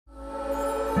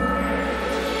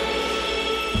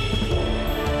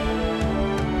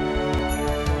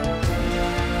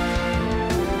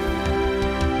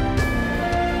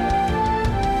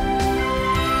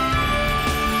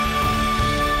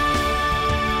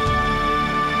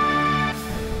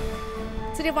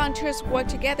City volunteers work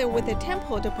together with the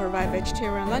temple to provide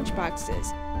vegetarian lunchboxes.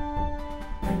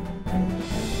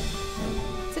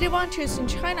 City volunteers in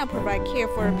China provide care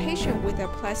for a patient with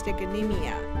aplastic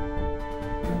anemia.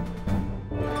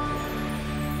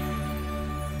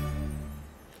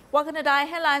 Welcome to DaAi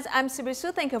Headlines. I'm Siri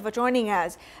Su. Thank you for joining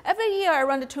us. Every year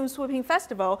around the Tomb Sweeping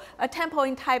Festival, a temple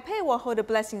in Taipei will hold a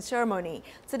blessing ceremony.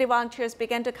 City volunteers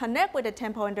began to connect with the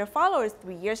temple and their followers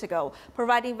 3 years ago,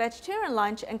 providing vegetarian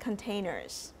lunch and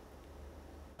containers.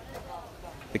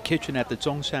 The kitchen at the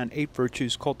Zhongshan 8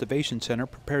 Virtues Cultivation Center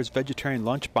prepares vegetarian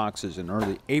lunchboxes. In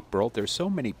early April, there's so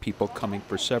many people coming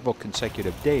for several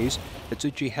consecutive days that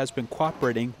Tzu Chi has been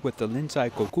cooperating with the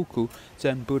Linzai Goguku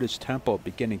Zen Buddhist Temple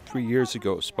beginning 3 years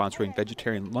ago, sponsoring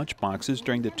vegetarian lunchboxes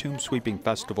during the Tomb Sweeping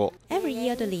Festival. Every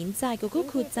year, the Linzai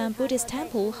Goguku Zen Buddhist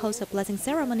Temple hosts a blessing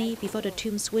ceremony before the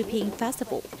Tomb Sweeping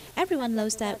Festival. Everyone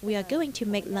knows that we are going to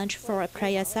make lunch for a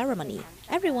prayer ceremony.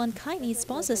 Everyone kindly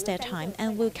sponsors their time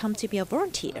and will come to be a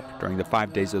volunteer. During the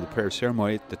 5 days of the prayer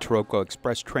ceremony, the Taroko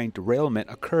Express train derailment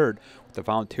occurred. The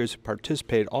volunteers who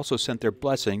participated also sent their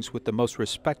blessings with the most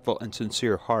respectful and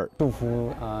sincere heart. I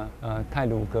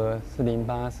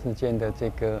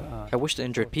wish the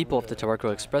injured people of the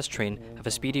Taroko Express train have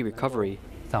a speedy recovery.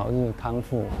 I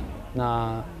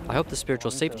hope the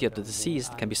spiritual safety of the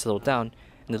deceased can be settled down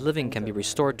and the living can be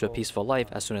restored to a peaceful life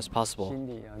as soon as possible.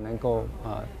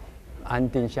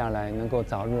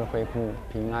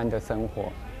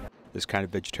 This kind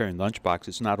of vegetarian lunchbox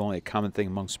is not only a common thing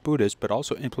amongst Buddhists, but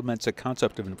also implements a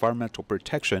concept of environmental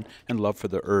protection and love for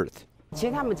the earth.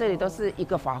 In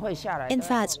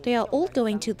fact, they are all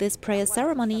going to this prayer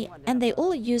ceremony, and they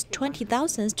all use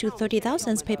 20,000 to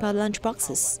 30,000 paper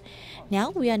lunchboxes.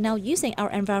 Now we are now using our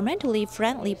environmentally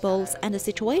friendly bowls, and the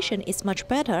situation is much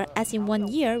better, as in 1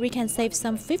 year we can save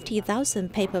some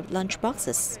 50,000 paper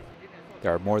lunchboxes.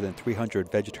 There are more than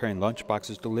 300 vegetarian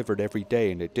lunchboxes delivered every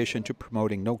day. In addition to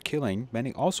promoting no killing,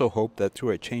 many also hope that through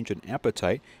a change in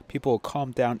appetite, people will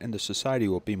calm down and the society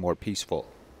will be more peaceful.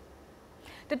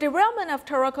 The derailment of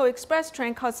Taroko Express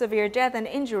train caused severe death and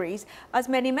injuries as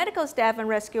many medical staff and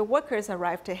rescue workers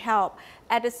arrived to help.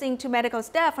 At the scene, 2 medical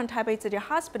staff from Taipei Tzu Chi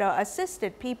Hospital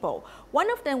assisted people. One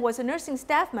of them was a nursing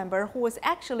staff member who was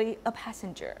actually a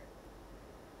passenger.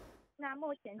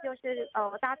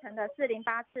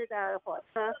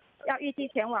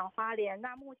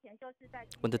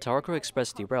 When the Taroko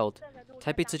Express derailed,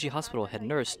 Taipei Tzu Chi Hospital head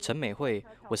nurse Chen Meihui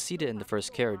was seated in the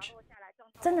first carriage.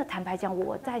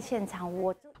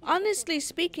 Honestly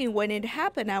speaking, when it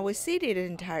happened, I was seated the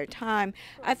entire time.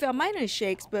 I felt minor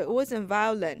shakes, but it wasn't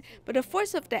violent. But the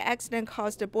force of the accident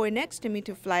caused the boy next to me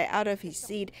to fly out of his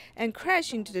seat and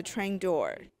crash into the train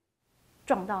door.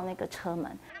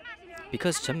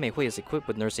 Because Chen Meihui is equipped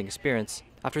with nursing experience,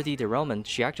 after the derailment,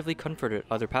 she actively comforted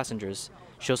other passengers.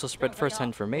 She also spread first-hand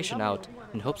information out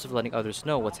in hopes of letting others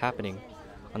know what's happening.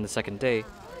 On the second day,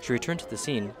 she returned to the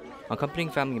scene, accompanying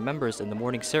family members in the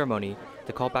morning ceremony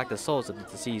to call back the souls of the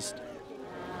deceased.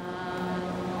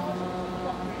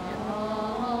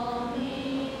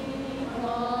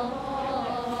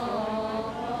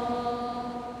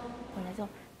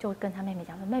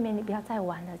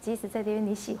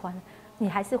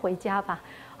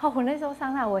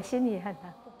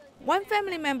 One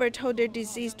family member told their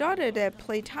deceased daughter that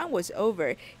playtime was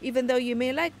over. Even though you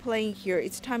may like playing here,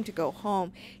 it's time to go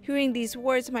home. Hearing these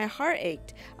words, my heart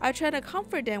ached. I tried to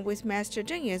comfort them with Master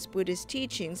Zheng Yan's Buddhist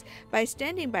teachings by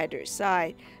standing by their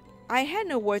side. I had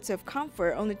no words of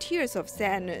comfort, only tears of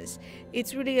sadness.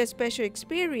 It's really a special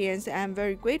experience, and I'm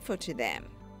very grateful to them.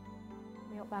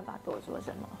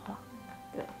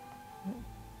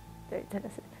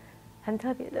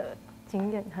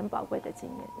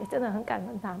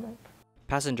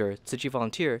 Passenger, Tzu Chi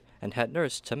volunteer, and head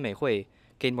nurse Chen Meihui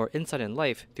gained more insight in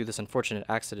life through this unfortunate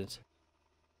accident.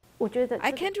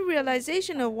 I came to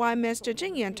realization of why Master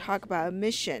Zheng Yan talked about a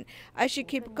mission. I should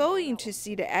keep going to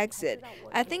see the exit.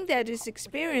 I think that this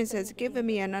experience has given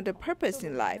me another purpose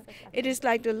in life. It is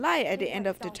like the light at the end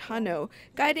of the tunnel,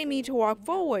 guiding me to walk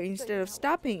forward instead of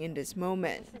stopping in this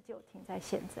moment.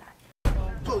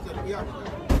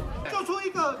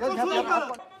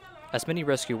 As many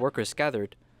rescue workers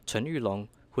gathered, Chen Yulong,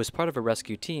 who is part of a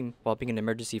rescue team while being an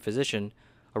emergency physician,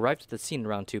 arrived at the scene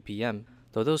around 2 p.m.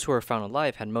 Though those who were found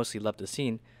alive had mostly left the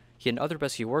scene, he and other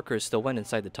rescue workers still went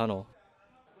inside the tunnel.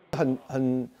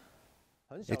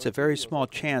 It's a very small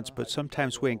chance, but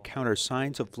sometimes we encounter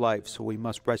signs of life, so we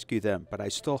must rescue them. But I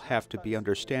still have to be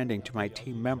understanding to my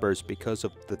team members because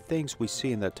of the things we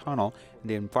see in the tunnel and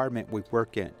the environment we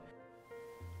work in.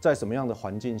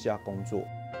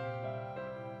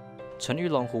 Chen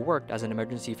Yulong, who worked as an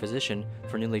emergency physician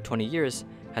for nearly 20 years,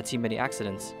 had seen many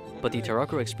accidents, but the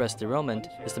Taroko Express derailment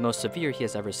is the most severe he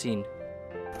has ever seen.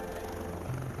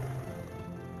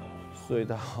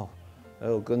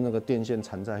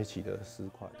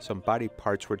 Some body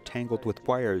parts were tangled with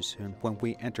wires, and when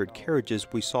we entered carriages,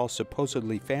 we saw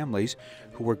supposedly families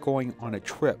who were going on a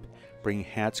trip, bringing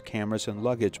hats, cameras, and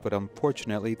luggage, but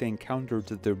unfortunately they encountered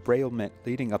the derailment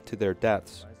leading up to their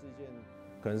deaths.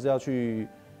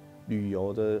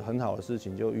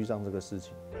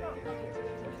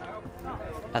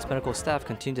 As medical staff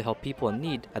continue to help people in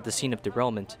need at the scene of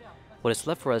derailment, what is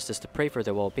left for us is to pray for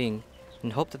their well-being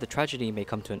and hope that the tragedy may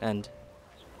come to an end.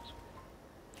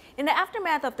 In the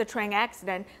aftermath of the train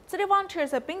accident, city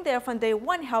volunteers have been there from day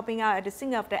one, helping out at the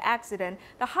scene of the accident,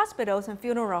 the hospitals and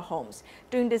funeral homes.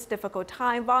 During this difficult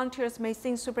time, volunteers may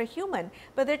seem superhuman,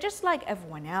 but they're just like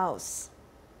everyone else.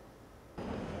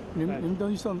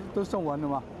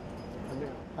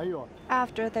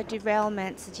 After the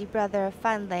derailment, Tzu Chi brother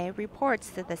Fan Lei reports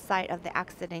to the site of the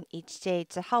accident each day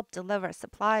to help deliver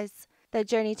supplies. The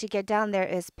journey to get down there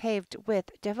is paved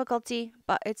with difficulty,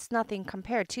 but it's nothing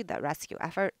compared to the rescue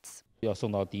efforts. Going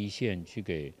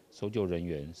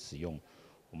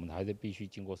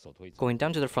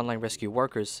down to the frontline rescue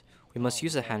workers, we must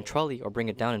use a hand trolley or bring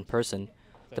it down in person.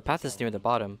 The path is near the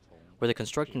bottom, where the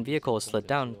construction vehicle is slid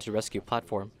down to the rescue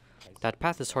platform. That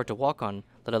path is hard to walk on,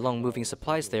 let alone moving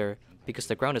supplies there, because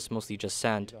the ground is mostly just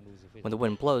sand. When the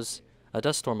wind blows, a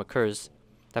dust storm occurs.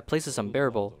 That place is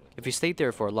unbearable. If you stayed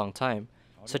there for a long time,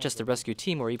 such as the rescue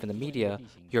team or even the media,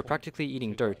 you're practically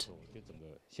eating dirt.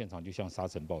 Tzu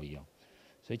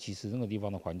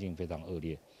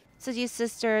Chi's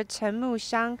sister Chen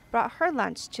Muxiang brought her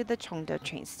lunch to the Chongde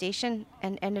train station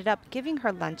and ended up giving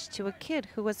her lunch to a kid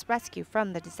who was rescued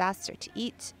from the disaster to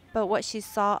eat. But what she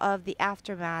saw of the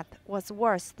aftermath was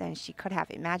worse than she could have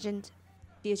imagined.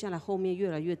 The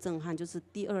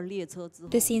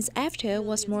scenes after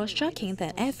was more shocking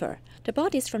than ever. The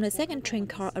bodies from the second train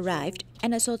car arrived,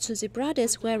 and I saw Tzu Chi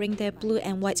brothers wearing their blue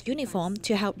and white uniform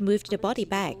to help move the body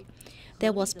back.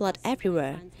 There was blood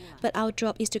everywhere, but our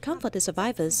job is to comfort the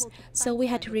survivors, so we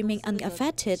had to remain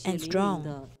unaffected and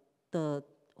strong.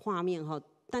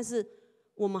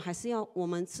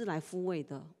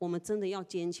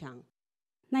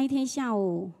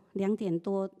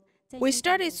 We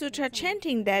started sutra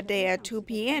chanting that day at 2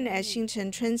 p.m. at Xinchen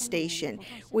train station.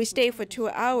 We stayed for 2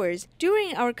 hours.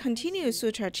 During our continuous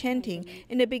sutra chanting,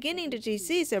 in the beginning the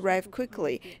disease arrived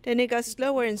quickly. Then it got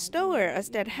slower and slower. As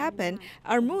that happened,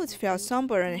 our moods felt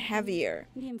somber and heavier.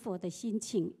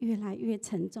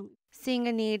 Seeing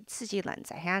a need, Tzu Chi lends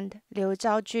a hand. Liu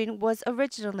Zhaojun was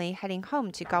originally heading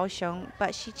home to Kaohsiung,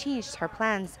 but she changed her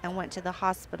plans and went to the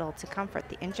hospital to comfort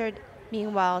the injured.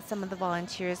 Meanwhile, some of the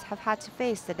volunteers have had to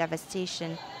face the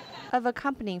devastation of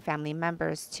accompanying family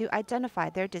members to identify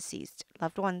their deceased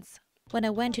loved ones. When I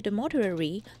went to the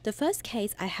mortuary, the first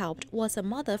case I helped was a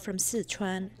mother from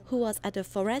Sichuan who was at the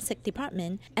forensic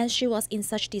department, and she was in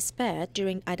such despair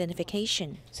during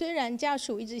identification.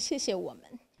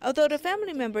 Although the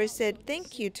family members said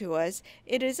thank you to us,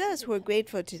 it is us who are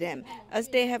grateful to them, as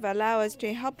they have allowed us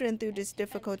to help them through this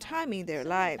difficult time in their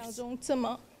lives.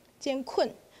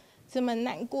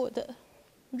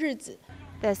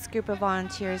 This group of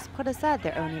volunteers put aside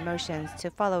their own emotions to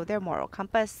follow their moral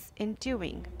compass in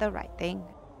doing the right thing.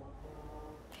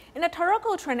 In a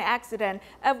Taroko train accident,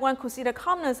 everyone could see the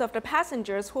calmness of the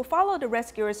passengers who followed the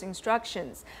rescuers'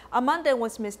 instructions. Among them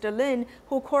was Mr. Lin,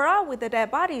 who corralled with the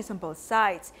dead bodies on both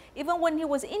sides. Even when he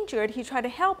was injured, he tried to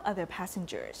help other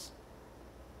passengers.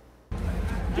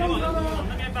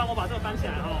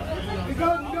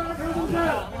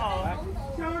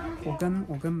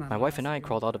 My wife and I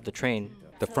crawled out of the train.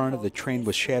 The front of the train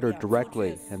was shattered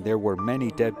directly, and there were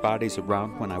many dead bodies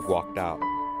around when I walked out.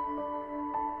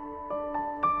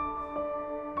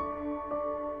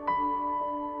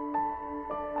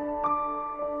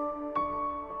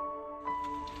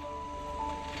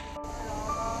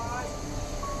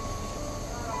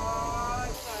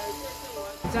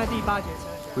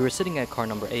 We were sitting at car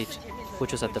number 8,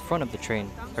 which was at the front of the train.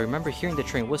 I remember hearing the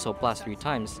train whistle blast 3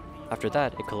 times. After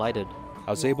that, it collided.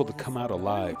 I was able to come out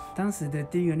alive.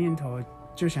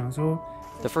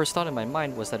 The first thought in my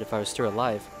mind was that if I was still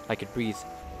alive, I could breathe.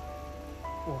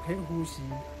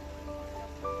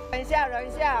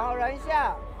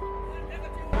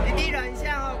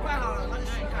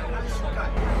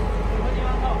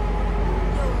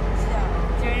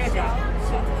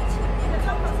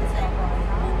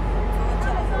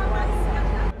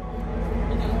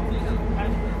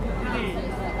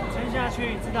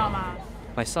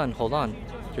 My son, hold on.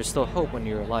 There's still hope when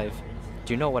you're alive.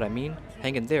 Do you know what I mean?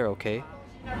 Hang in there, okay?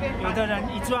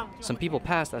 Some people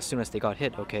passed as soon as they got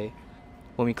hit, okay?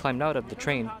 When we climbed out of the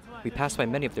train, we passed by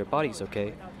many of their bodies,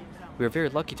 okay? We were very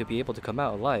lucky to be able to come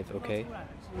out alive, okay?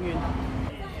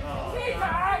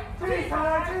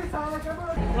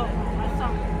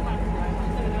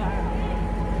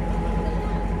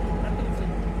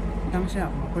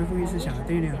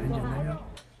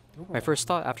 My first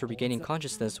thought after regaining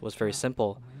consciousness was very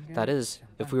simple. That is,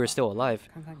 if we were still alive,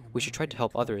 we should try to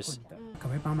help others.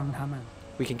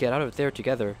 We can get out of there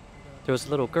together. There was a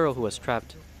little girl who was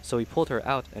trapped, so we pulled her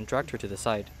out and dragged her to the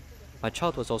side. My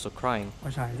child was also crying,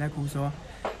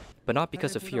 but not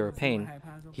because of fear or pain.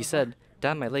 He said,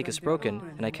 "Dad, my leg is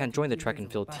broken and I can't join the track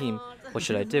and field team. What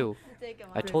should I do?"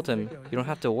 I told him, "You don't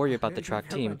have to worry about the track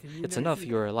team. It's enough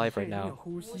you are alive right now."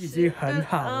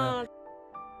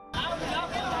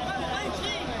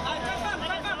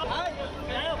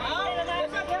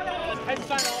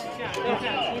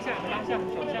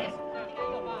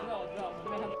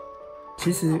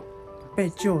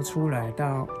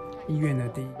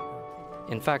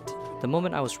 In fact, the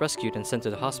moment I was rescued and sent to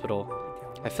the hospital,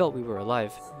 I felt we were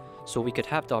alive, so we could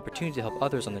have the opportunity to help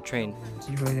others on the train.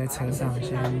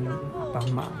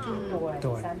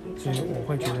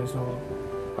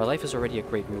 Our life is already a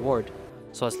great reward,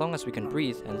 so as long as we can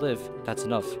breathe and live, that's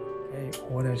enough.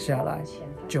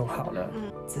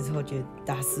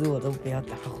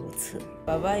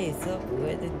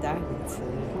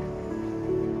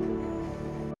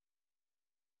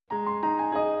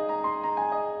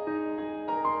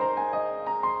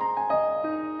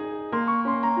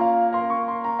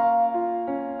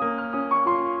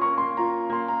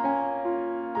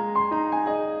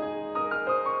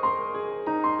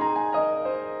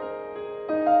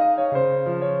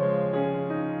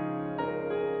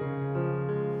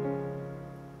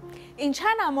 In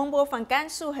China, Mengbo from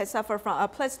Gansu has suffered from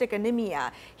aplastic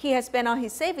anemia. He has spent all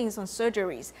his savings on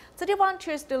surgeries. City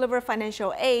volunteers deliver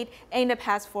financial aid, and in the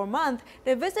past 4 months,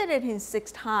 they visited him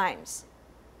 6 times.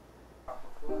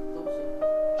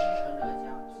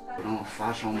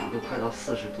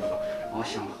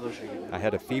 I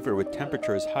had a fever with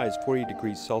temperature as high as 40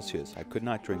 degrees Celsius. I could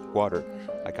not drink water.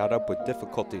 I got up with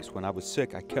difficulties. When I was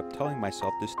sick, I kept telling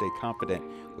myself to stay confident.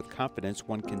 With confidence,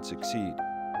 one can succeed.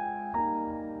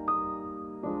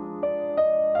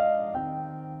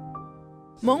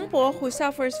 Mengbo, who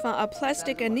suffers from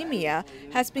aplastic anemia,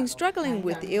 has been struggling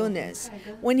with illness.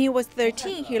 When he was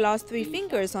 13, he lost 3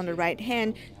 fingers on the right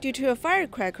hand due to a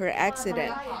firecracker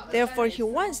accident. Therefore, he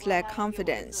once lacked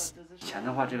confidence.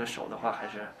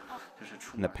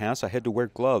 In the past, I had to wear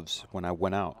gloves when I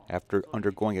went out. After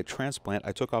undergoing a transplant,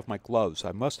 I took off my gloves.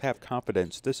 I must have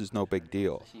confidence. This is no big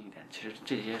deal.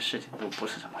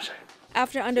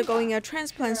 After undergoing a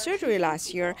transplant surgery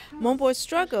last year, Mengbo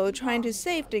struggled trying to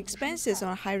save the expenses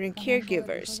on hiring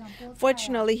caregivers.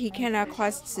 Fortunately, he came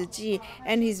across Tzu Chi,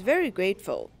 and he's very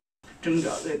grateful.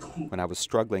 When I was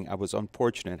struggling, I was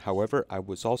unfortunate. However, I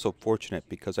was also fortunate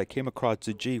because I came across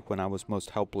Tzu Chi when I was most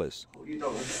helpless.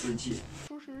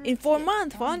 In 4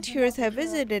 months, volunteers have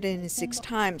visited him 6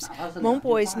 times.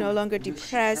 Mengbo is no longer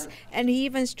depressed, and he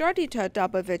even started to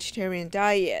adopt a vegetarian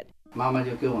diet.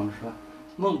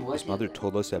 His mother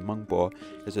told us that Mengbo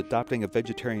is adopting a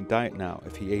vegetarian diet now.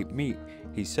 If he ate meat,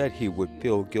 he said he would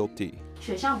feel guilty.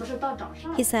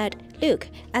 He said, "Look,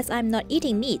 as I'm not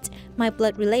eating meat, my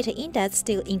blood-related index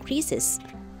still increases."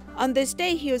 On this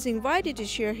day, he was invited to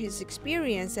share his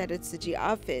experience at the Tzu Chi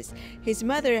office. His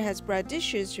mother has brought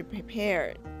dishes to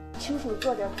prepare.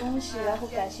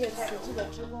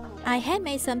 I had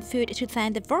made some food to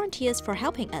thank the volunteers for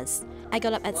helping us. I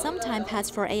got up at some time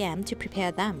past 4 a.m. to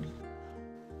prepare them.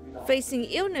 Facing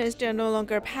illness, they are no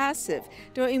longer passive.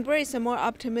 They'll embrace a more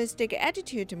optimistic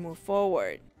attitude to move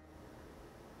forward.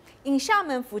 In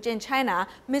Xiamen, Fujian, China,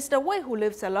 Mr. Wei, who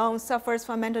lives alone, suffers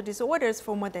from mental disorders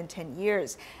for more than 10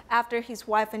 years. After his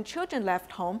wife and children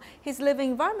left home, his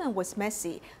living environment was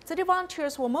messy. City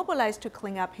volunteers were mobilized to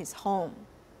clean up his home.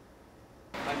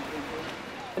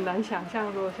 很难想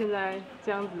象说现在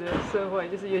这样子的社会，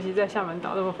就是尤其在厦门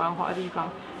岛这么繁华的地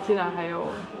方，竟然还有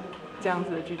这样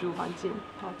子的居住环境。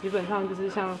基本上就是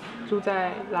像住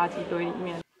在垃圾堆里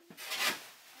面。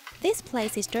 This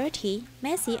place is dirty,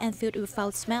 messy, and filled with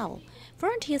foul smell.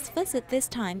 Volunteers' visit this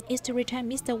time is to return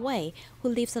Mr. Wei, who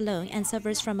lives alone and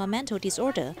suffers from a mental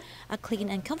disorder, a clean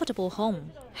and comfortable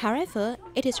home. However,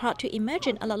 it is hard to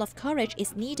imagine a lot of courage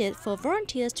is needed for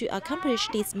volunteers to accomplish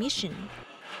this mission.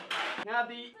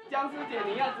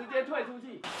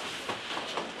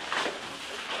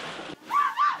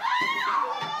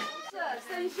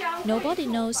 Nobody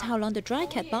knows how long the dry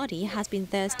cat body has been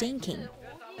there stinking.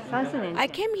 I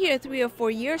came here 3 or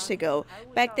 4 years ago.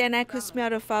 Back then, I could smell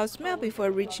the foul smell before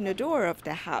reaching the door of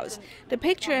the house. The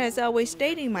picture has always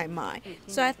stayed in my mind.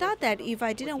 So I thought that if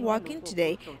I didn't walk in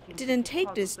today, didn't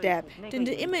take this step, then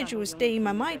the image would stay in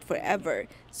my mind forever.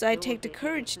 So I take the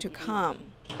courage to come.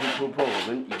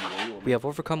 We have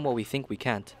overcome what we think we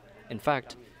can't. In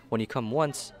fact, when you come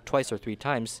once, twice, or 3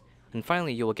 times, and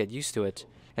finally you will get used to it,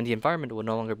 and the environment will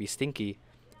no longer be stinky.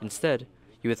 Instead,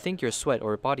 you would think your sweat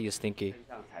or body is stinky.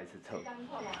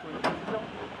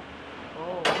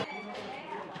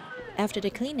 After the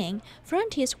cleaning,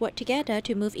 volunteers work together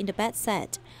to move in the bed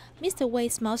set. Mr. Wei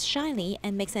smiles shyly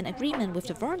and makes an agreement with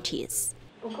the volunteers.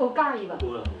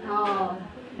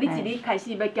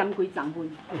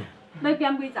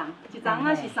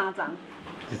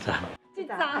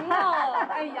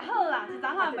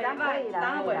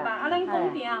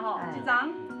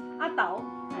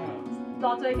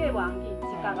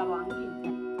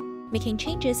 Making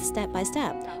changes step by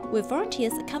step, with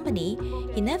volunteers' company,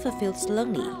 he never feels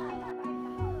lonely.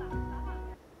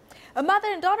 A mother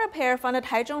and daughter pair from the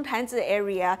Taichung Tanzi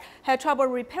area had trouble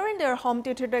repairing their home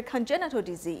due to their congenital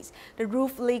disease. The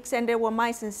roof leaks and there were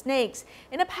mice and snakes.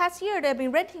 In the past year, they've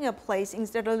been renting a place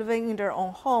instead of living in their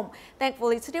own home.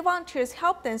 Thankfully, city volunteers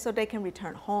helped them so they can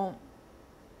return home.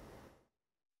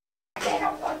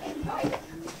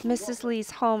 Mrs.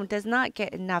 Lee's home does not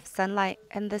get enough sunlight,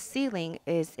 and the ceiling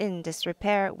is in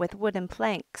disrepair with wooden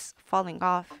planks falling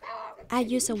off. I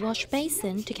use a wash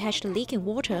basin to catch the leaking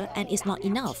water, and it's not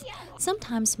enough.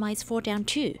 Sometimes mice fall down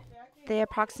too. The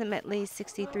approximately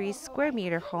 63 square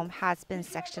meter home has been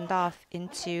sectioned off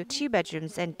into 2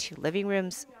 bedrooms and 2 living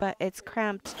rooms, but it's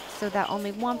cramped so that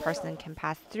only one person can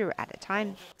pass through at a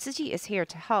time. Tzu Chi is here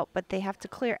to help, but they have to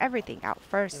clear everything out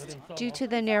first. Due to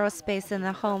the narrow space in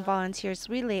the home, volunteers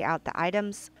relay out the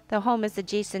items. The home is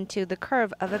adjacent to the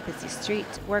curve of a busy street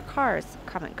where cars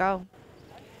come and go.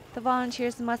 The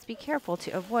volunteers must be careful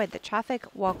to avoid the traffic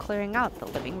while clearing out the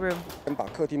living room.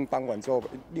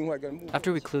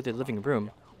 After we cleared the living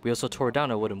room, we also tore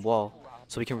down a wooden wall,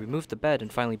 so we can remove the bed and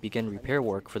finally begin repair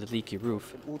work for the leaky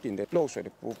roof.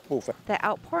 The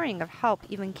outpouring of help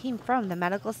even came from the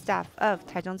medical staff of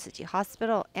Taipei Tzu Chi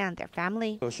Hospital and their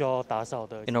family.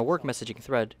 In our work messaging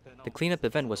thread, the cleanup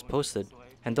event was posted,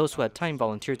 and those who had time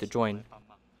volunteered to join.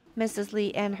 Mrs.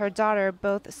 Lee and her daughter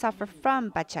both suffer from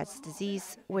Behçet's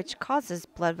disease, which causes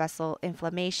blood vessel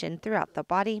inflammation throughout the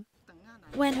body.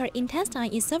 When her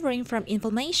intestine is suffering from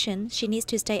inflammation, she needs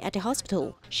to stay at the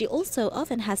hospital. She also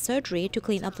often has surgery to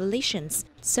clean up the lesions,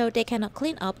 so they cannot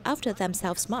clean up after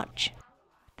themselves much.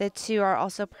 The two are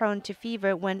also prone to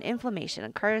fever when inflammation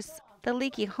occurs. The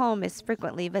leaky home is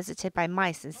frequently visited by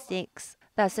mice and snakes.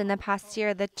 Thus, in the past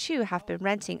year, the two have been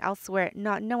renting elsewhere,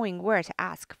 not knowing where to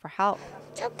ask for help.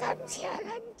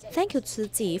 Thank you, Tzu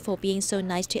Chi, for being so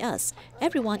nice to us.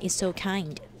 Everyone is so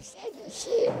kind.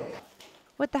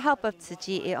 With the help of Tzu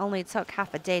Chi, it only took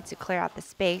half a day to clear out the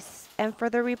space, and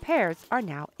further repairs are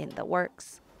now in the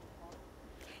works.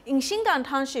 In Xingang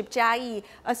Township, Jiayi,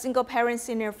 a single-parent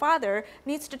senior father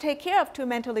needs to take care of 2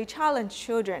 mentally challenged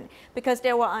children. Because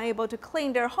they were unable to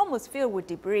clean, their home was filled with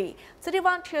debris. City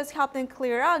volunteers helped them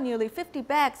clear out nearly 50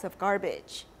 bags of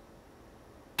garbage.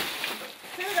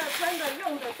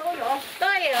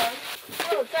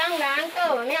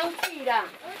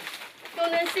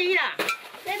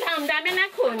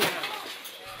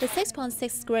 The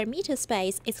 6.6 square meter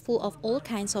space is full of all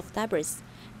kinds of debris,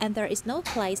 and there is no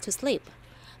place to sleep.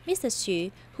 Mr.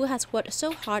 Su, who has worked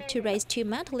so hard to raise 2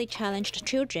 mentally challenged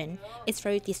children, is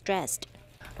very distressed.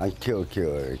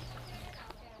 The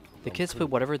kids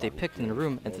put whatever they picked in the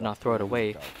room and did not throw it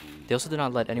away. They also did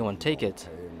not let anyone take it.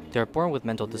 They are born with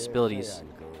mental disabilities.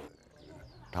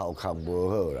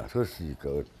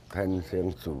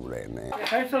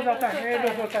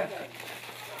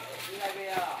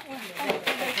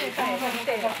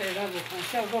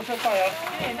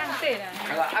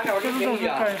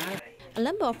 A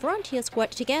number of volunteers work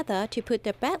together to put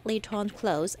their badly torn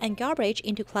clothes and garbage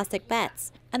into plastic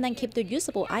bags, and then keep the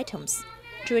usable items.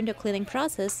 During the cleaning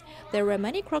process, there were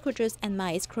many cockroaches and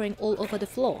mice crawling all over the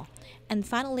floor, and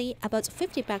finally, about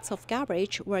 50 bags of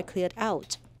garbage were cleared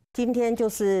out.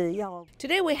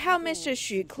 Today we help Mr.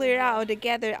 Xu clear out the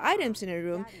gathered items in the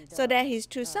room so that his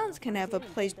 2 sons can have a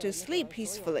place to sleep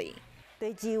peacefully.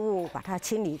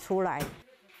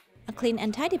 A clean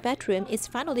and tidy bedroom is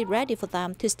finally ready for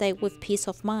them to stay with peace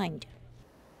of mind.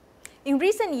 In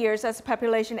recent years, as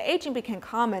population aging became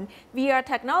common, VR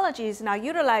technology is now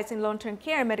utilized in long-term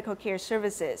care and medical care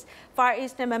services. Far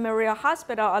Eastern Memorial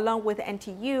Hospital, along with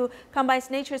NTU,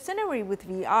 combines nature scenery with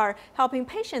VR, helping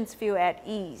patients feel at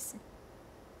ease.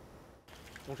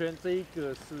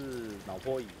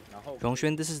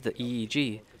 Rongxuan, this is the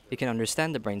EEG. It can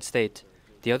understand the brain state.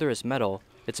 The other is metal.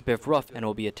 It's a bit rough and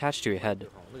will be attached to your head.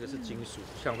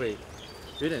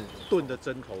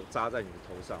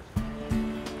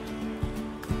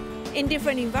 In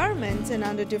different environments and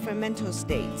under different mental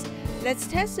states. Let's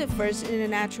test it first in a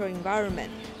natural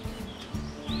environment.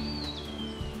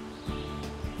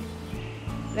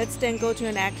 Let's then go to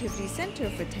an activity center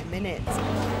for 10 minutes.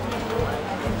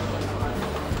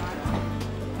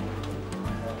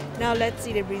 Now let's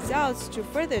see the results to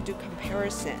further do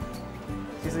comparison.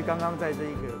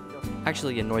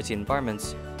 Actually, in noisy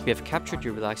environments, we have captured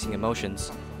your relaxing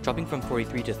emotions, dropping from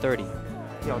 43 to 30.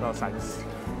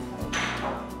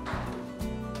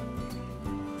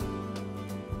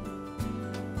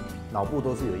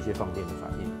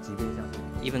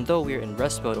 Even though we are in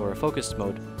rest mode or a focused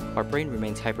mode, our brain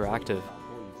remains hyperactive.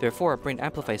 Therefore, our brain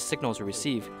amplifies signals we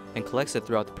receive and collects it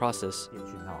throughout the process.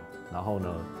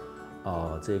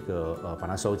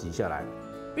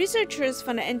 Researchers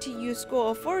from the NTU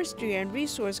School of Forestry and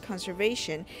Resource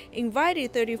Conservation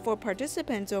invited 34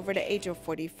 participants over the age of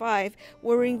 45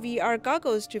 wearing VR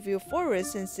goggles to view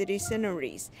forests and city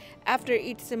sceneries. After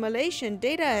each simulation,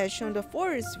 data has shown the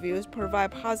forest views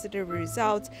provide positive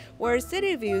results, whereas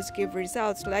city views give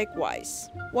results likewise.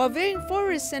 While viewing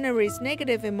forest sceneries,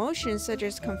 negative emotions such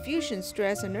as confusion,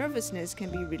 stress, and nervousness can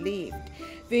be relieved.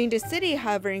 Viewing the city,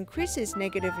 however, increases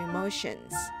negative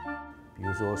emotions.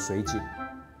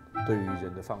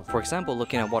 For example,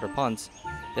 looking at water ponds,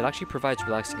 it actually provides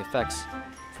relaxing effects.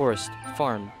 Forest,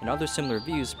 farm, and other similar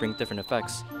views bring different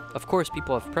effects. Of course,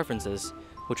 people have preferences,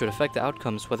 which would affect the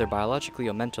outcomes whether biologically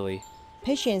or mentally.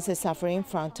 Patients suffering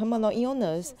from terminal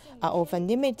illness are often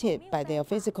limited by their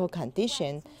physical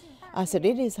condition, as it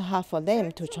is hard for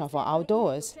them to travel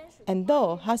outdoors. And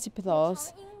though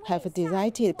hospitals have a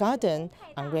designated garden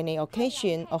on rainy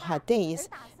occasions or hot days,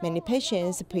 many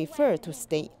patients prefer to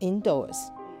stay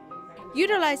indoors.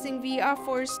 Utilizing VR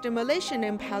for stimulation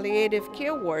in palliative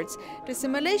care wards, the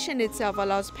simulation itself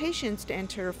allows patients to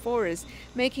enter a forest,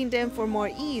 making them for more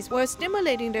ease while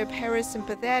stimulating their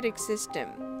parasympathetic system.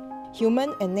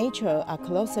 Human and nature are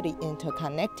closely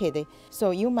interconnected,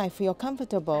 so you might feel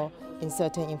comfortable in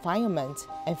certain environments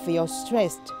and feel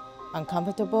stressed,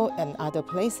 uncomfortable in other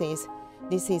places.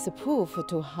 This is proof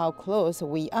to how close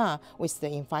we are with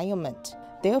the environment.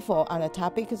 Therefore, on the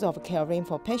topics of caring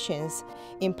for patients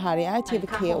in palliative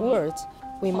care wards,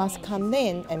 we must come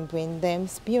in and bring them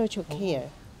spiritual care.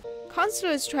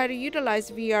 Counselors try to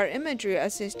utilize VR imagery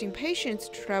assisting patients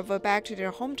to travel back to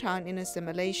their hometown in a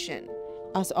simulation.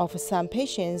 As of some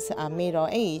patients are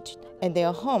middle-aged, and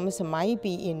their homes might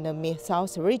be in the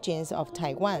mid-south regions of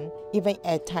Taiwan, even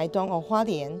at Taitung or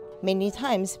Hualien. Many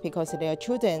times, because their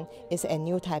children is a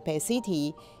new Taipei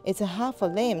city, it's hard for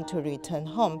them to return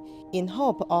home in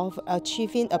hope of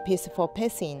achieving a peaceful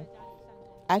passing.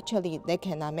 Actually, they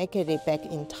cannot make it back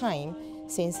in time,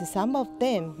 since some of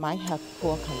them might have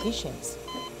poor conditions.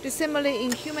 The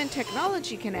simulating human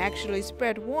technology can actually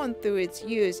spread warmth through its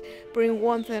use, bring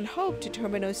warmth and hope to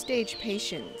terminal stage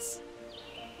patients.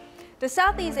 The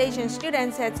Southeast Asian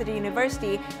students at City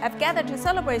University have gathered to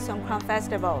celebrate Songkran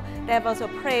Festival. They have also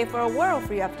prayed for a world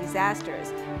free of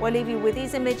disasters. We'll leave you with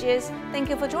these images. Thank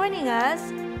you for joining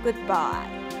us.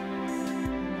 Goodbye.